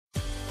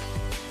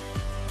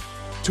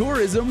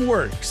Tourism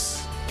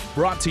Works,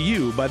 brought to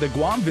you by the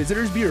Guam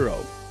Visitors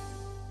Bureau.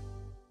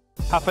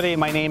 Hafade,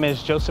 my name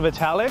is Joseph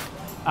Atalig.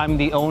 I'm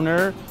the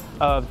owner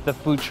of the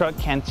food truck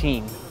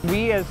canteen.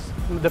 We as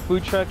the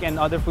food truck and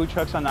other food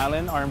trucks on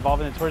island are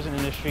involved in the tourism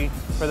industry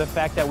for the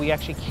fact that we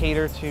actually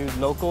cater to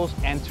locals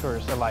and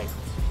tourists alike.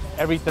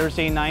 Every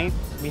Thursday night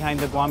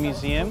behind the Guam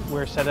Museum,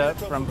 we're set up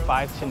from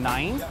 5 to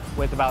 9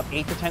 with about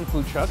 8 to 10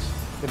 food trucks.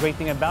 The great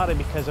thing about it,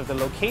 because of the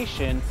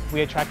location,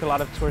 we attract a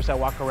lot of tourists that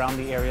walk around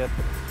the area.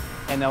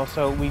 And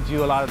also we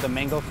do a lot of the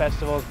mango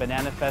festivals,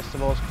 banana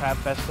festivals, crab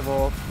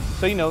festival.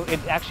 So, it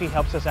actually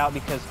helps us out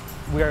because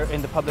we're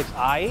in the public's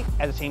eye.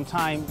 At the same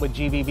time, with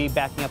GVB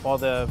backing up all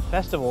the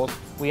festivals,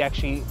 we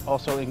actually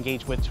also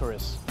engage with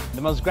tourists.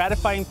 The most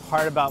gratifying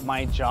part about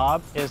my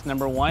job is,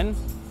 number one,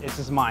 this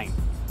is mine.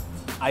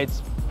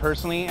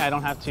 Personally, I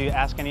don't have to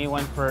ask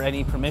anyone for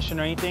any permission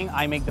or anything.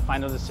 I make the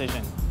final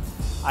decision.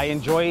 I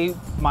enjoy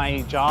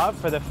my job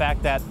for the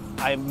fact that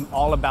I'm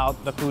all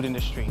about the food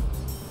industry.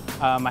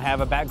 I have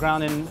a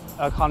background in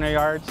culinary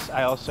arts.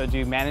 I also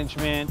do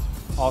management,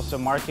 also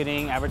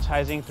marketing,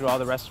 advertising through all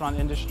the restaurant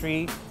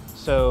industry.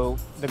 So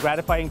the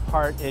gratifying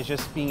part is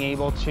just being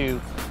able to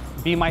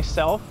be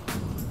myself.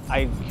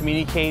 I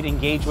communicate,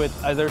 engage with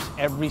others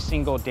every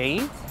single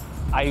day.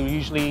 I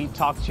usually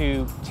talk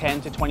to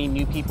 10 to 20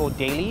 new people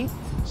daily.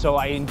 So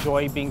I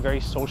enjoy being very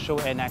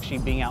social and actually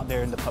being out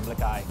there in the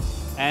public eye.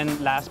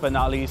 And last but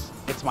not least,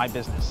 it's my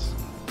business.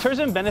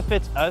 Tourism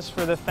benefits us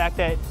for the fact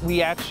that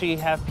we actually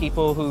have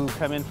people who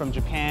come in from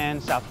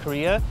Japan, South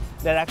Korea,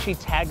 that actually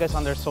tag us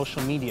on their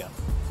social media.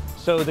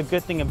 So the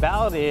good thing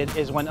about it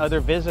is when other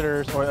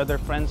visitors or other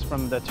friends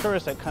from the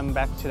tourists that come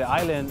back to the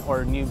island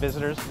or new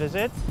visitors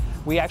visit,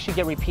 we actually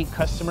get repeat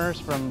customers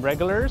from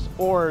regulars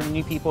or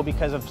new people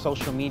because of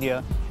social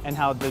media and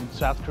how the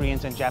South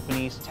Koreans and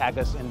Japanese tag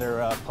us in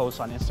their posts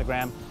on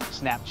Instagram,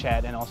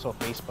 Snapchat, and also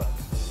Facebook.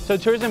 So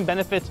tourism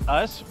benefits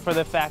us for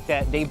the fact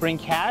that they bring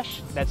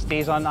cash that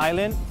stays on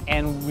island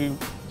and we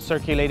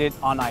circulate it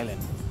on island.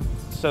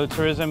 So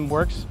tourism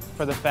works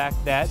for the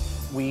fact that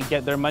we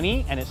get their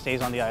money and it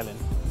stays on the island.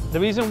 The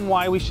reason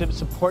why we should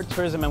support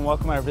tourism and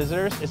welcome our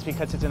visitors is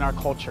because it's in our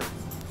culture.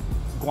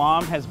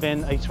 Guam has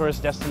been a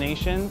tourist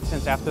destination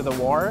since after the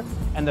war,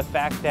 and the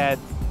fact that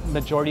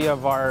majority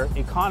of our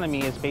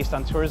economy is based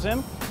on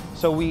tourism,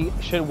 so we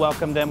should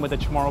welcome them with the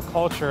Chamorro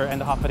culture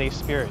and the Hafade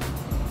spirit.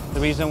 The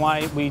reason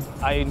why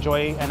I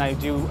enjoy and I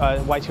do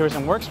why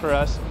tourism works for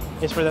us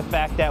is for the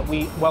fact that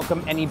we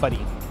welcome anybody.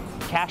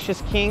 Cash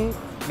is king,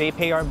 they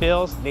pay our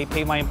bills, they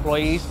pay my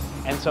employees,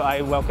 and so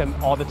I welcome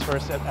all the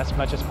tourists as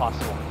much as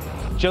possible.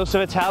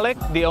 Joseph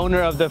Atalig, the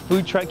owner of the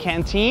food truck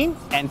canteen,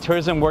 and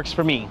tourism works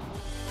for me.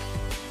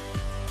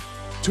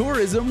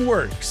 Tourism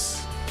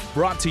Works,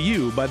 brought to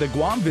you by the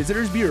Guam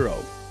Visitors Bureau.